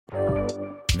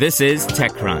This is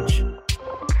TechCrunch.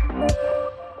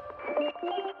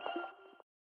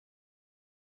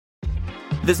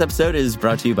 This episode is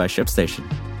brought to you by ShipStation.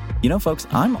 You know, folks,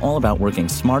 I'm all about working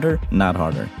smarter, not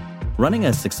harder. Running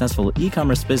a successful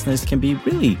e-commerce business can be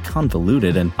really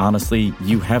convoluted, and honestly,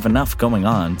 you have enough going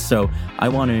on, so I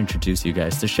want to introduce you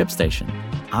guys to ShipStation.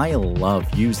 I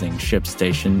love using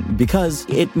ShipStation because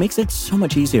it makes it so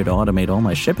much easier to automate all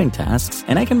my shipping tasks,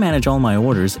 and I can manage all my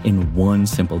orders in one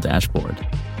simple dashboard.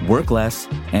 Work less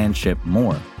and ship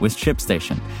more with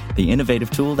ShipStation, the innovative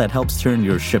tool that helps turn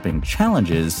your shipping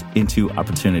challenges into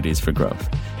opportunities for growth.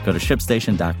 Go to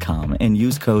ShipStation.com and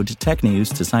use code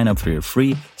TechNews to sign up for your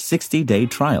free 60-day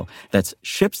trial. That's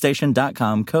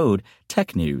ShipStation.com, code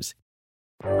TechNews.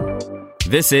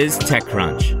 This is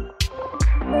TechCrunch.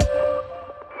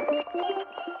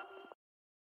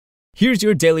 Here's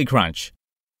your Daily Crunch.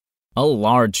 A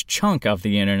large chunk of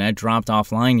the internet dropped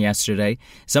offline yesterday.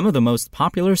 Some of the most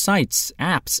popular sites,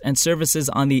 apps, and services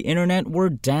on the internet were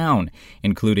down,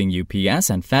 including UPS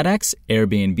and FedEx,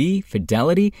 Airbnb,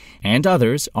 Fidelity, and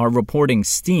others are reporting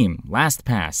Steam,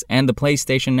 LastPass, and the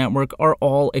PlayStation Network are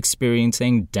all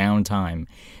experiencing downtime.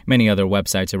 Many other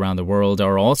websites around the world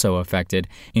are also affected,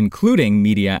 including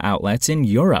media outlets in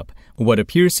Europe. What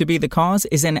appears to be the cause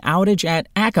is an outage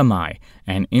at Akamai,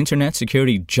 an internet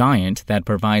security giant that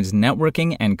provides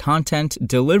networking and content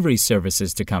delivery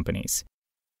services to companies.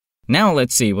 Now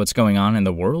let's see what's going on in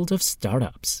the world of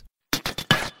startups.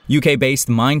 UK-based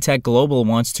Mindtech Global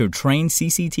wants to train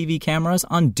CCTV cameras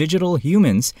on digital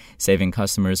humans, saving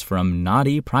customers from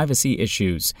knotty privacy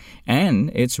issues.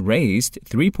 And it's raised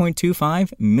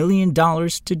 $3.25 million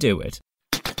to do it.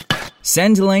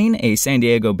 SendLane, a San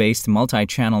Diego-based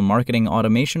multi-channel marketing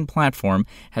automation platform,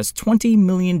 has $20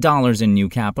 million in new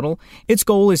capital. Its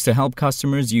goal is to help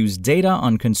customers use data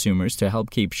on consumers to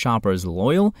help keep shoppers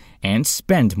loyal and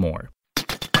spend more.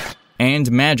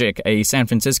 And Magic, a San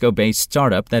Francisco-based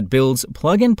startup that builds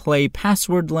plug-and-play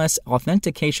passwordless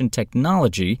authentication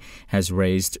technology, has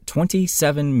raised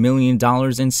 $27 million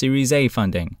in Series A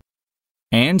funding.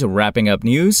 And wrapping up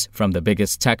news from the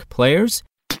biggest tech players,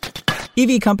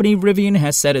 EV company Rivian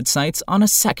has set its sights on a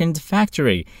second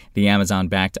factory. The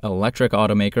Amazon-backed electric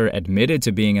automaker admitted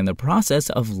to being in the process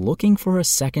of looking for a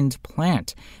second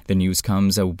plant. The news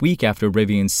comes a week after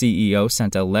Rivian's CEO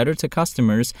sent a letter to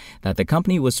customers that the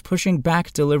company was pushing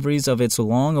back deliveries of its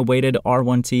long-awaited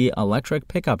R1T electric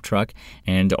pickup truck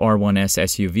and R1S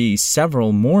SUV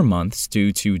several more months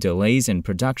due to delays in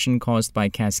production caused by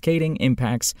cascading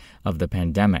impacts of the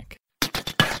pandemic.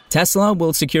 Tesla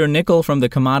will secure nickel from the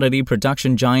commodity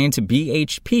production giant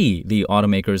BHP, the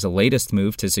automaker's latest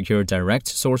move to secure direct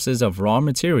sources of raw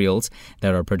materials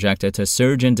that are projected to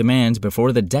surge in demand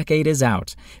before the decade is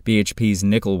out. BHP's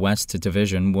Nickel West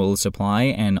division will supply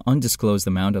an undisclosed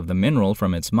amount of the mineral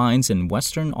from its mines in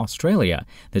Western Australia.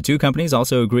 The two companies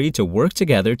also agreed to work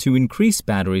together to increase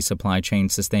battery supply chain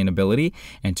sustainability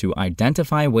and to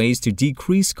identify ways to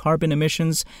decrease carbon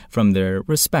emissions from their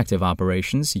respective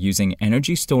operations using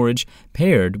energy storage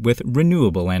paired with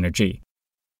renewable energy.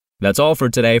 That's all for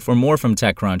today. For more from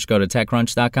TechCrunch, go to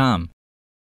TechCrunch.com.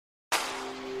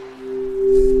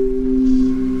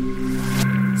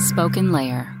 Spoken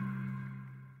Layer.